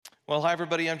Well, hi,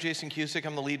 everybody. I'm Jason Cusick.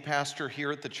 I'm the lead pastor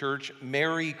here at the church.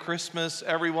 Merry Christmas,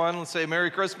 everyone. Let's say Merry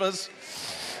Christmas.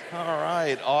 All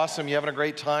right. Awesome. You having a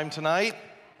great time tonight?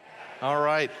 All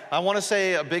right. I want to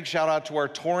say a big shout out to our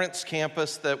Torrance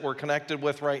campus that we're connected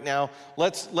with right now.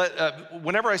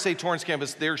 Whenever I say Torrance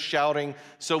campus, they're shouting.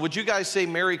 So would you guys say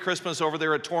Merry Christmas over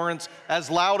there at Torrance as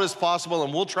loud as possible,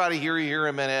 and we'll try to hear you here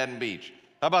in Manhattan Beach.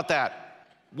 How about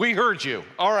that? We heard you.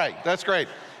 All right. That's great.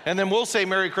 And then we'll say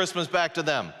Merry Christmas back to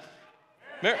them.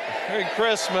 Merry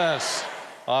Christmas.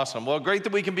 Awesome. Well, great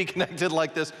that we can be connected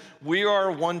like this. We are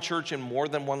one church in more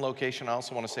than one location. I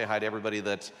also want to say hi to everybody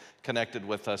that's connected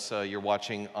with us. You're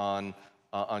watching on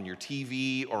your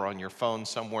TV or on your phone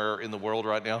somewhere in the world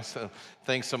right now. So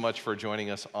thanks so much for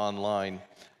joining us online.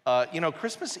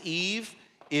 Christmas Eve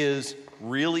is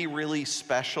really, really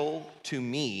special to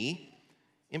me.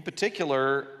 In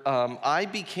particular, I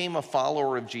became a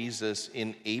follower of Jesus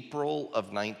in April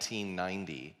of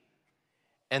 1990.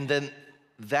 And then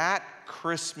that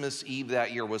Christmas Eve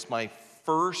that year was my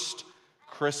first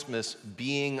Christmas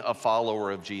being a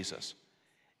follower of Jesus.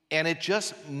 And it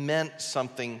just meant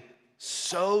something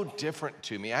so different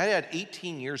to me. I had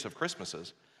 18 years of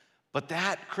Christmases, but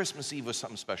that Christmas Eve was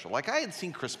something special. Like I had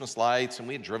seen Christmas lights and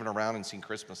we had driven around and seen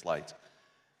Christmas lights.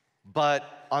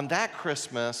 But on that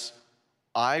Christmas,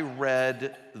 I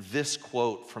read this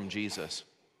quote from Jesus.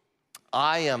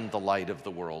 I am the light of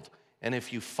the world. And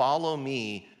if you follow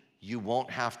me, you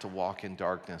won't have to walk in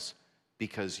darkness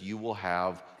because you will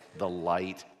have the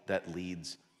light that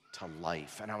leads to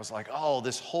life. And I was like, oh,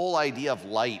 this whole idea of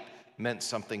light meant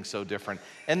something so different.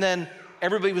 And then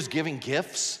everybody was giving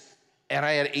gifts, and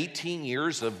I had 18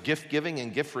 years of gift giving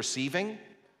and gift receiving.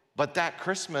 But that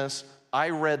Christmas,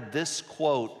 I read this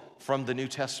quote from the New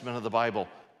Testament of the Bible.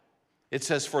 It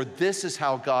says, "For this is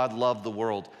how God loved the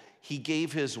world. He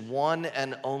gave his one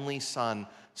and only Son,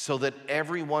 so that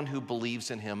everyone who believes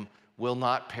in him will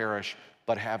not perish,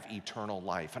 but have eternal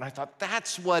life." And I thought,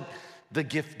 that's what the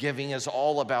gift giving is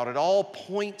all about. It all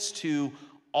points to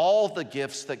all the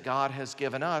gifts that God has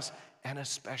given us, and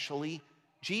especially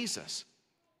Jesus.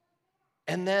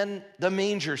 And then the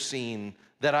manger scene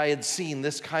that I had seen,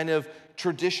 this kind of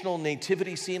traditional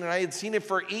nativity scene, and I had seen it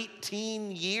for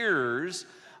 18 years.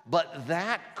 But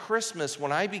that Christmas,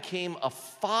 when I became a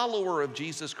follower of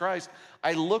Jesus Christ,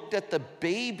 I looked at the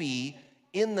baby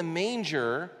in the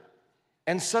manger,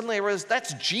 and suddenly I realized,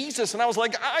 that's Jesus. And I was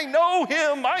like, I know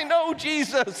him. I know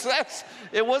Jesus.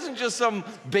 It wasn't just some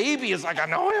baby. It's like, I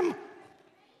know him.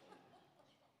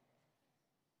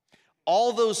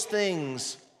 All those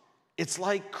things, it's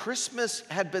like Christmas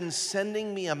had been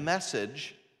sending me a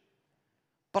message,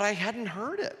 but I hadn't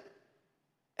heard it.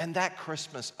 And that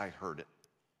Christmas, I heard it.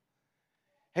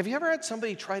 Have you ever had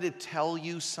somebody try to tell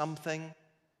you something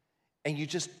and you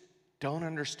just don't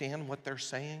understand what they're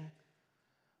saying?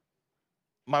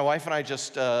 My wife and I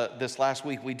just, this last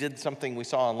week, we did something we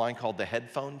saw online called the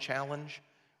headphone challenge,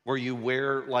 where you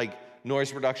wear like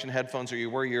noise reduction headphones or you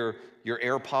wear your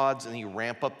AirPods and you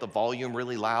ramp up the volume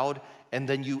really loud, and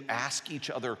then you ask each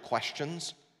other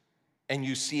questions and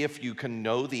you see if you can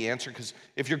know the answer. Because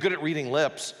if you're good at reading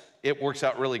lips, it works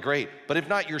out really great. But if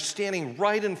not, you're standing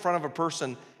right in front of a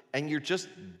person and you're just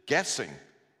guessing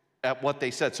at what they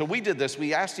said. So we did this.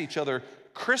 We asked each other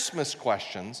Christmas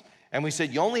questions, and we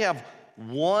said, you only have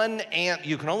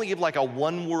you can only give like a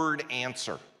one-word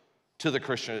answer to the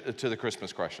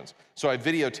Christmas questions. So I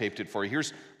videotaped it for you.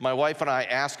 Here's my wife and I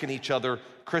asking each other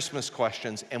Christmas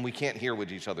questions, and we can't hear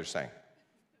what each other's saying.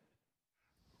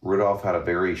 Rudolph had a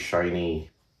very shiny...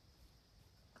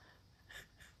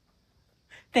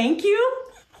 Thank you.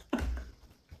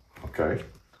 Okay.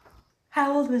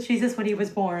 How old was Jesus when he was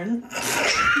born?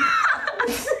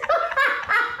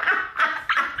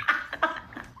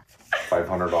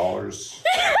 $500.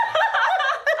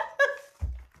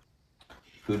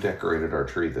 Who decorated our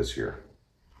tree this year?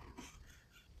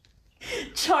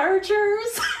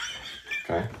 Chargers.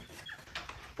 Okay.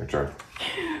 Your turn.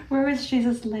 Where was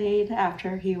Jesus laid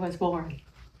after he was born?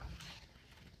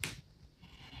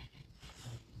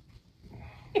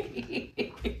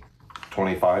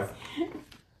 25.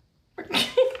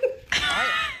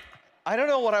 I don't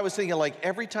know what I was thinking. Like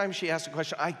every time she asked a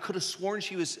question, I could have sworn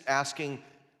she was asking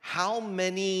how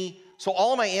many. So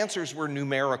all of my answers were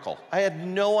numerical. I had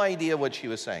no idea what she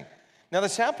was saying. Now the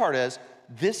sad part is,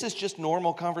 this is just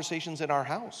normal conversations in our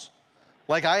house.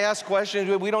 Like I ask questions,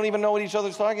 we don't even know what each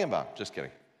other's talking about. Just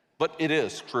kidding. But it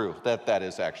is true that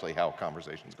is actually how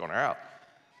conversations go in our house.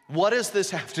 What does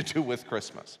this have to do with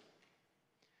Christmas?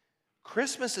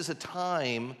 Christmas is a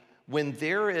time when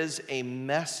there is a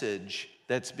message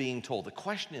that's being told. The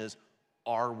question is,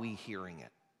 are we hearing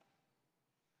it?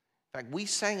 In fact, we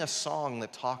sang a song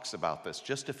that talks about this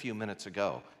just a few minutes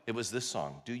ago. It was this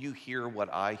song, "Do You Hear What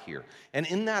I Hear?" And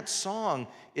in that song,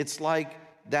 it's like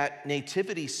that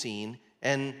nativity scene,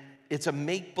 and it's a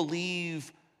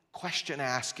make-believe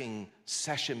question-asking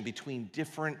session between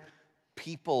different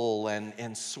people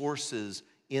and sources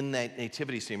in that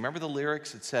nativity scene. Remember the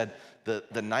lyrics? It said,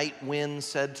 the night wind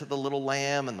said to the little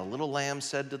lamb, and the little lamb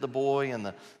said to the boy,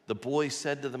 and the boy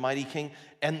said to the mighty king.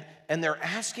 And they're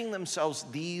asking themselves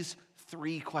these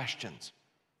three questions.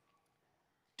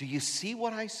 Do you see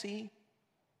what I see?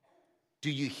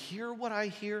 Do you hear what I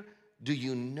hear? Do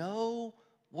you know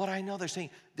what I know? They're saying,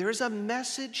 there's a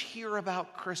message here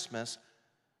about Christmas.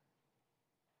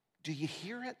 Do you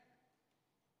hear it?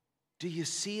 Do you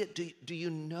see it? Do you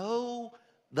know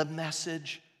the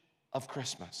message of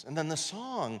Christmas? And then the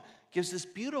song gives this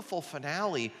beautiful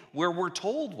finale where we're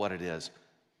told what it is.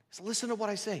 So listen to what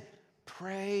I say.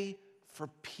 Pray for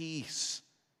peace,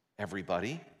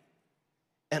 everybody.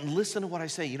 And listen to what I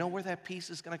say. You know where that peace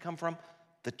is going to come from?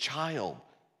 The child,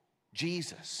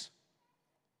 Jesus.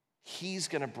 He's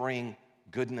going to bring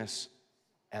goodness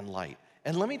and light.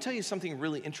 And let me tell you something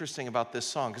really interesting about this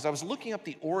song, because I was looking up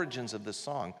the origins of this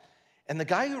song. And the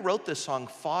guy who wrote this song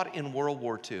fought in World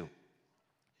War II.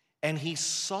 And he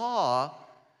saw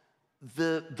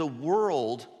the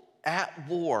world at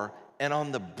war and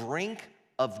on the brink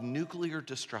of nuclear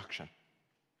destruction.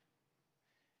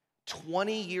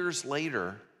 20 years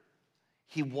later,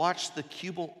 he watched the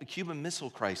Cuban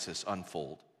Missile Crisis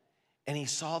unfold. And he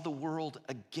saw the world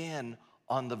again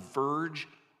on the verge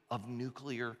of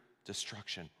nuclear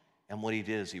destruction. And what he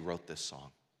did is he wrote this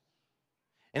song.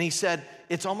 And he said,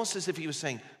 it's almost as if he was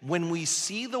saying, when we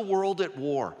see the world at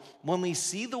war, when we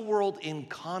see the world in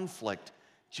conflict,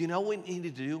 do you know what we need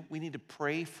to do? We need to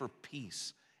pray for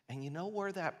peace. And you know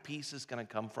where that peace is going to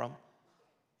come from?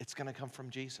 It's going to come from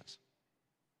Jesus.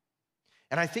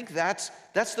 And I think that's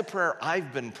the prayer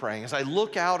I've been praying. As I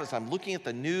look out, as I'm looking at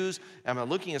the news, and I'm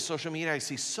looking at social media, I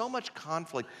see so much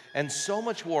conflict and so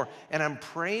much war, and I'm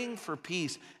praying for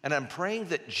peace, and I'm praying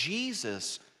that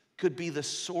Jesus could be the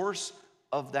source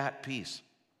of that peace.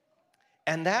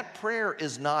 And that prayer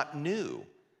is not new.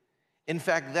 In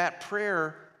fact, that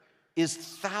prayer is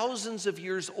thousands of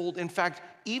years old. In fact,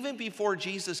 even before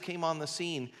Jesus came on the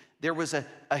scene, there was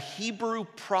a Hebrew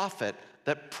prophet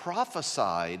that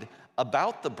prophesied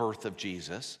about the birth of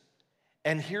Jesus.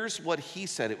 And here's what he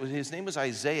said. His name was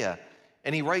Isaiah,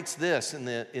 and he writes this in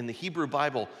the Hebrew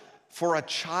Bible: "For a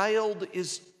child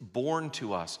is born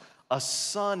to us, a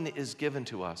son is given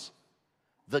to us.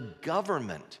 The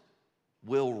government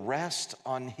will rest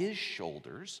on his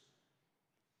shoulders,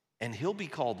 and he'll be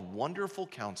called Wonderful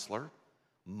Counselor,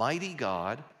 Mighty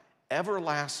God,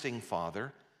 Everlasting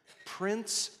Father,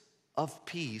 Prince of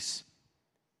Peace.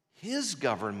 His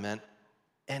government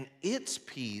and its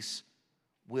peace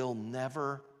will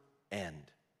never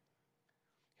end."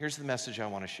 Here's the message I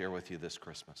want to share with you this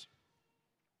Christmas.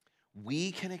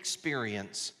 We can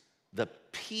experience the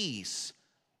peace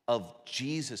of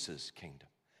Jesus' kingdom.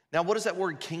 Now, what does that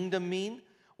word kingdom mean?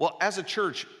 Well, as a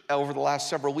church, over the last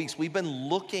several weeks, we've been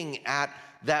looking at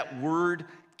that word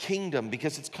kingdom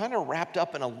because it's kind of wrapped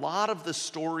up in a lot of the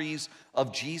stories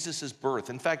of Jesus' birth.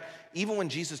 In fact, even when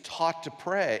Jesus taught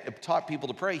people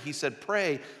to pray, he said,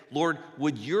 "Pray, Lord,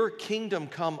 would your kingdom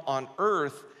come on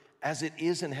earth as it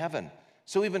is in heaven?"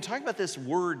 So we've been talking about this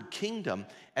word kingdom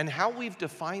and how we've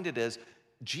defined it as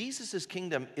Jesus'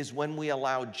 kingdom is when we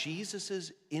allow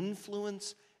Jesus'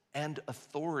 influence and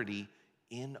authority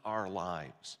in our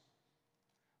lives.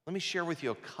 Let me share with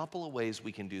you a couple of ways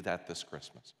we can do that this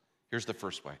Christmas. Here's the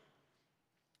first way.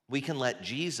 We can let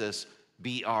Jesus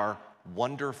be our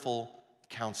wonderful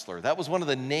counselor. That was one of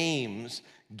the names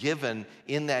given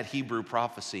in that Hebrew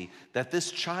prophecy, that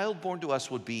this child born to us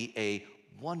would be a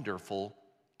wonderful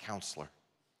counselor.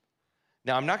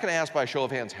 Now, I'm not going to ask by a show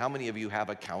of hands how many of you have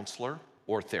a counselor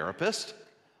or therapist,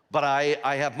 but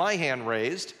I have my hand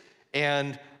raised,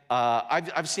 and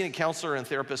I've seen a counselor and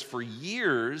therapist for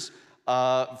years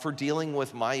for dealing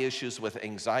with my issues with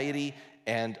anxiety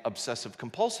and obsessive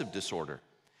compulsive disorder.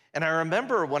 And I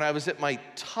remember when I was at my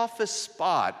toughest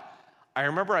spot,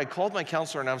 I called my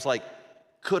counselor and I was like,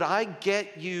 could I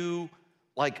get you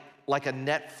like a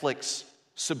Netflix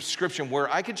subscription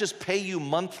where I could just pay you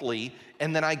monthly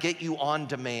and then I get you on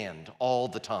demand all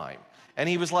the time? And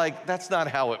he was like, that's not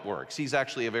how it works. He's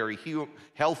actually a very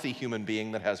healthy human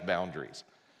being that has boundaries.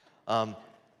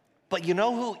 But you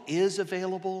know who is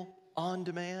available on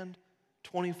demand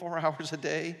 24 hours a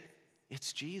day?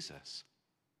 It's Jesus.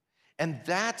 And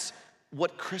that's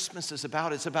what Christmas is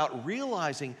about. It's about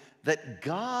realizing that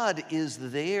God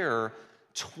is there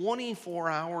 24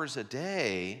 hours a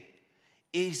day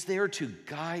He's there to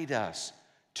guide us,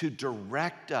 to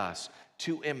direct us,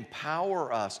 to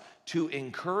empower us, to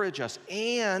encourage us,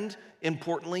 and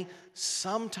importantly,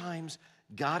 sometimes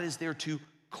God is there to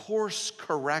course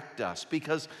correct us,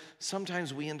 because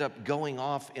sometimes we end up going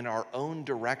off in our own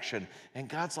direction, and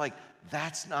God's like,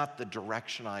 that's not the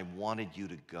direction I wanted you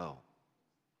to go.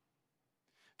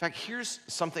 In fact, here's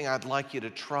something I'd like you to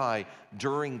try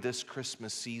during this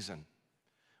Christmas season.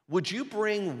 Would you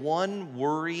bring one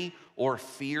worry or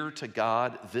fear to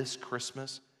God this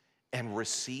Christmas and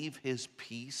receive His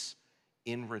peace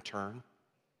in return?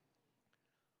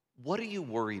 What are you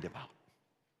worried about?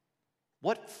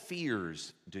 What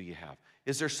fears do you have?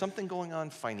 Is there something going on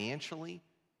financially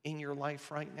in your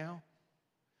life right now?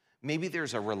 Maybe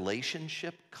there's a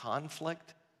relationship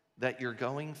conflict that you're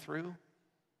going through.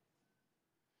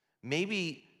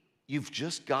 Maybe you've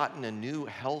just gotten a new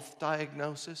health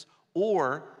diagnosis,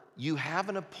 or you have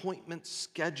an appointment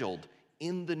scheduled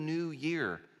in the new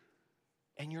year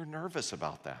and you're nervous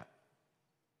about that.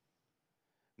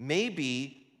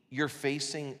 Maybe you're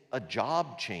facing a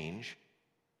job change.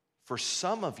 For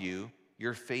some of you,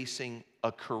 you're facing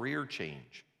a career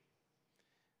change.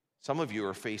 Some of you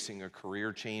are facing a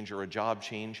career change or a job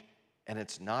change, and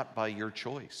it's not by your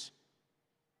choice.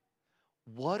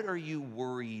 What are you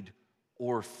worried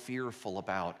or fearful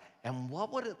about? And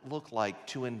what would it look like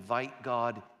to invite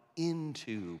God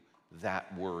into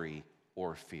that worry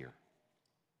or fear?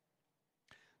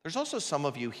 There's also some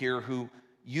of you here who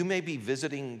you may be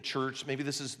visiting church. Maybe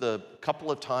this is the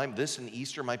couple of times, this and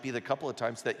Easter might be the couple of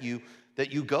times that you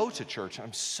go to church.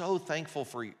 I'm so thankful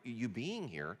for you being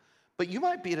here. But you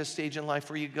might be at a stage in life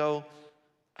where you go,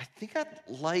 I think I'd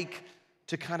like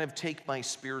to kind of take my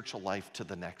spiritual life to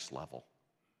the next level.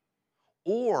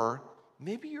 Or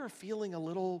maybe you're feeling a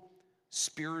little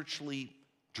spiritually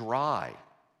dry.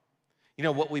 You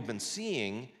know, what we've been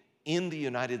seeing in the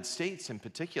United States in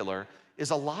particular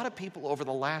is a lot of people over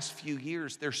the last few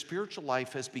years, their spiritual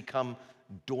life has become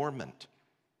dormant.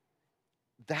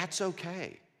 That's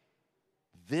okay.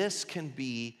 This can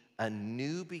be a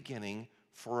new beginning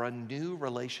for a new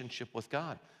relationship with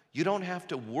God. You don't have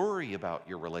to worry about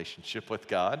your relationship with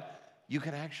God. You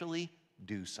can actually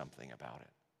do something about it.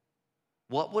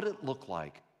 What would it look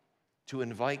like to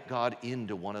invite God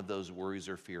into one of those worries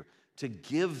or fear, to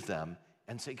give them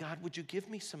and say, God, would you give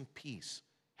me some peace?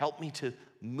 Help me to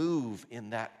move in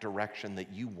that direction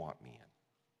that you want me in.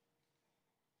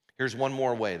 Here's one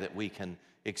more way that we can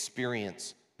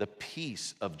experience the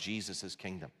peace of Jesus'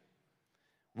 kingdom.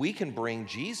 We can bring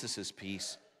Jesus'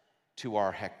 peace to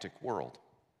our hectic world.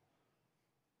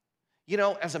 You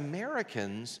know, as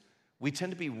Americans, we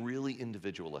tend to be really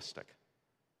individualistic.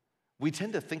 We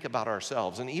tend to think about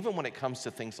ourselves, and even when it comes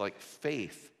to things like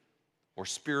faith or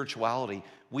spirituality,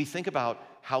 we think about,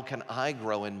 how can I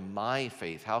grow in my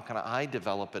faith? How can I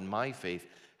develop in my faith?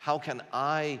 How can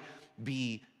I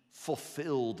be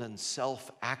fulfilled and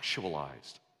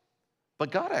self-actualized?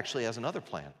 But God actually has another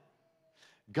plan.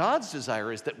 God's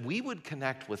desire is that we would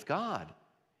connect with God,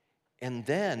 and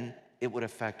then it would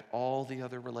affect all the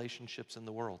other relationships in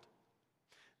the world.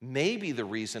 Maybe the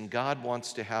reason God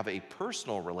wants to have a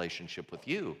personal relationship with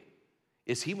you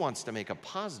is He wants to make a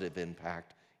positive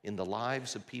impact in the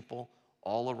lives of people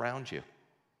all around you.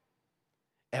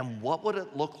 And what would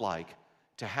it look like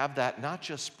to have that not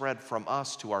just spread from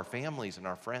us to our families and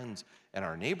our friends and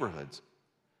our neighborhoods,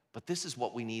 but this is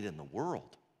what we need in the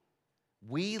world.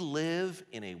 We live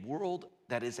in a world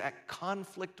that is at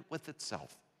conflict with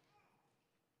itself.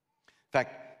 In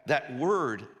fact, that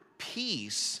word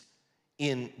peace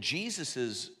in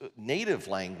Jesus' native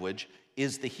language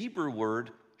is the Hebrew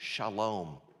word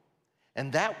shalom.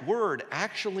 And that word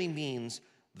actually means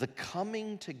the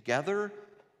coming together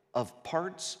of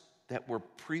parts that were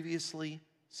previously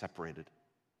separated.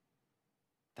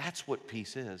 That's what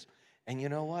peace is. And you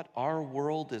know what? Our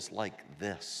world is like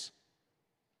this.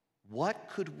 What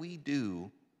could we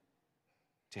do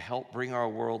to help bring our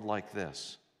world like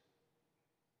this?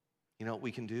 You know what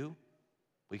we can do?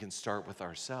 We can start with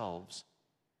ourselves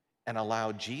and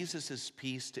allow Jesus'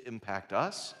 peace to impact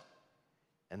us,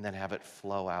 and then have it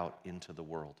flow out into the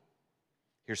world.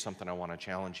 Here's something I want to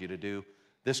challenge you to do.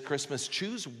 This Christmas,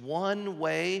 choose one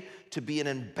way to be an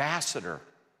ambassador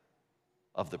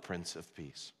of the Prince of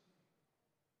Peace.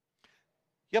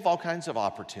 You have all kinds of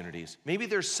opportunities. Maybe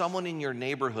there's someone in your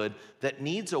neighborhood that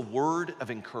needs a word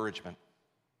of encouragement.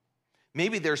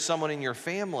 Maybe there's someone in your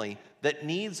family that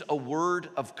needs a word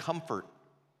of comfort.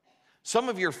 Some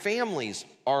of your families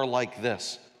are like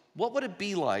this. What would it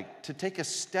be like to take a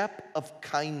step of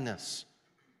kindness?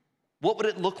 What would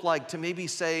it look like to maybe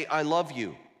say, I love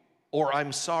you, or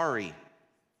I'm sorry,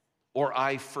 or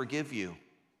I forgive you?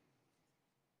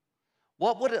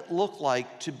 What would it look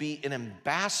like to be an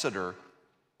ambassador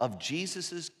of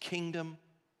Jesus' kingdom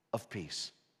of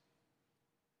peace?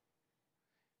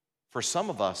 For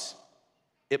some of us,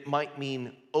 it might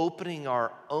mean opening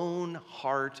our own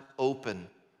heart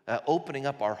opening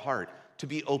up our heart to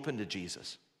be open to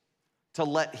Jesus, to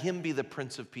let him be the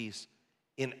Prince of Peace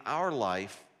in our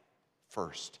life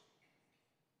first.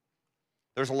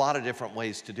 There's a lot of different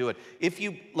ways to do it.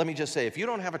 Let me just say, if you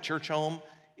don't have a church home,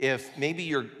 if maybe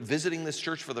you're visiting this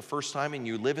church for the first time and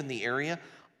you live in the area,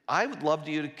 I would love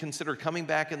you to consider coming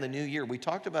back in the new year. We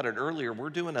talked about it earlier. We're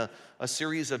doing a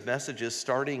series of messages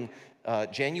starting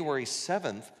January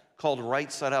 7th called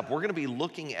Right Side Up. We're going to be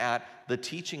looking at the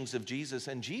teachings of Jesus,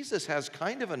 and Jesus has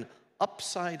kind of an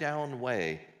upside-down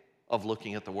way of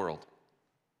looking at the world.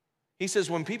 He says,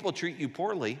 when people treat you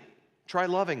poorly, try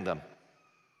loving them.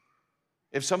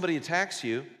 If somebody attacks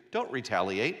you, don't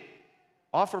retaliate.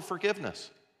 Offer forgiveness.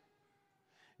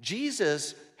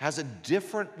 Jesus has a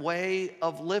different way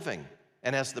of living.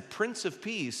 And as the Prince of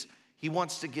Peace, he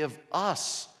wants to give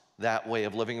us that way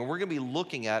of living. And we're going to be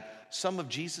looking at some of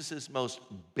Jesus' most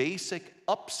basic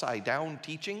upside-down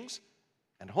teachings.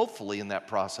 And hopefully in that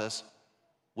process,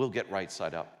 we'll get right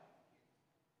side up.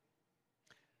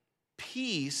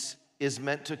 Peace is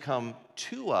meant to come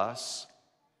to us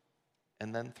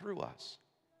and then through us.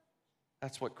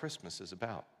 That's what Christmas is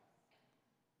about.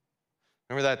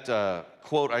 Remember that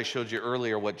quote I showed you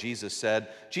earlier, what Jesus said?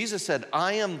 Jesus said,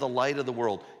 I am the light of the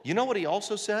world. You know what he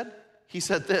also said? He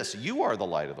said this, you are the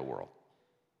light of the world.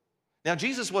 Now,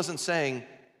 Jesus wasn't saying,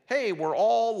 hey, we're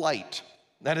all light.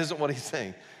 That isn't what he's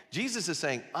saying. Jesus is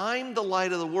saying, I'm the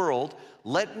light of the world.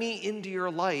 Let me into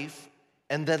your life,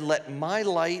 and then let my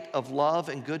light of love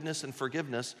and goodness and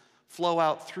forgiveness flow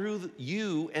out through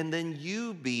you, and then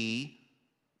you be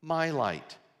my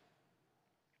light.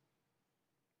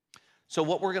 So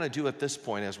what we're going to do at this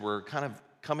point, as we're kind of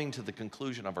coming to the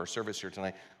conclusion of our service here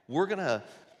tonight, we're going to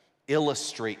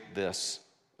illustrate this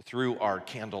through our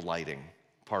candle lighting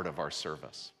part of our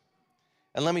service.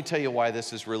 And let me tell you why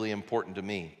this is really important to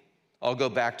me. I'll go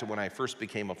back to when I first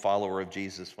became a follower of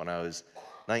Jesus when I was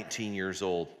 19 years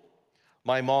old.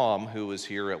 My mom, who was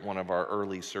here at one of our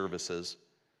early services,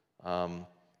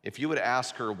 if you would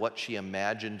ask her what she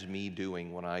imagined me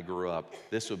doing when I grew up,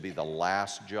 this would be the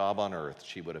last job on earth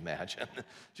she would imagine.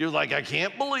 She was like, I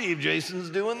can't believe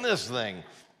Jason's doing this thing.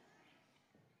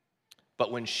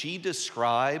 But when she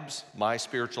describes my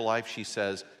spiritual life, she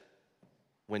says,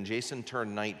 when Jason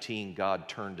turned 19, God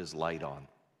turned his light on.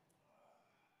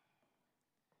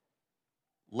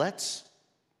 Let's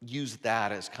use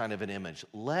that as kind of an image.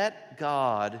 Let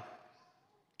God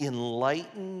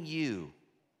enlighten you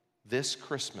this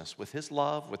Christmas with his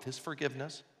love, with his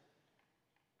forgiveness,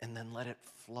 and then let it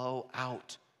flow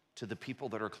out to the people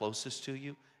that are closest to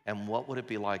you. And what would it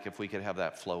be like if we could have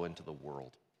that flow into the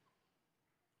world?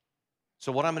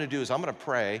 So what I'm going to do is I'm going to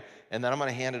pray, and then I'm going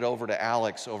to hand it over to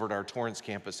Alex over at our Torrance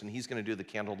campus, and he's going to do the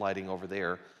candle lighting over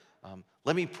there.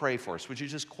 Let me pray for us. Would you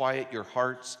just quiet your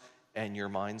hearts and your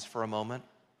minds for a moment?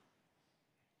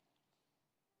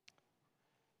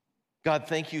 God,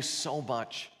 thank you so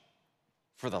much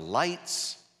for the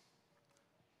lights,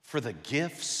 for the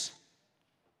gifts,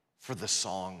 for the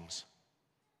songs.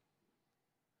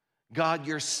 God,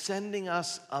 you're sending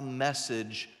us a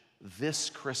message this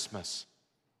Christmas.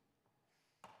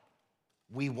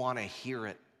 We want to hear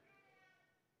it.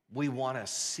 We want to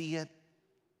see it.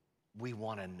 We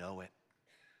want to know it.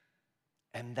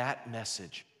 And that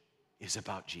message is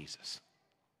about Jesus.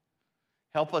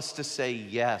 Help us to say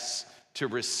yes to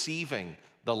receiving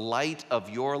the light of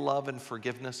your love and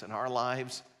forgiveness in our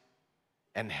lives,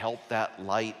 and help that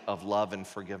light of love and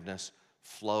forgiveness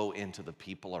flow into the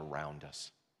people around us.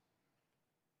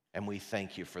 And we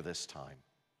thank you for this time.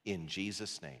 In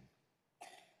Jesus' name,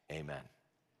 amen.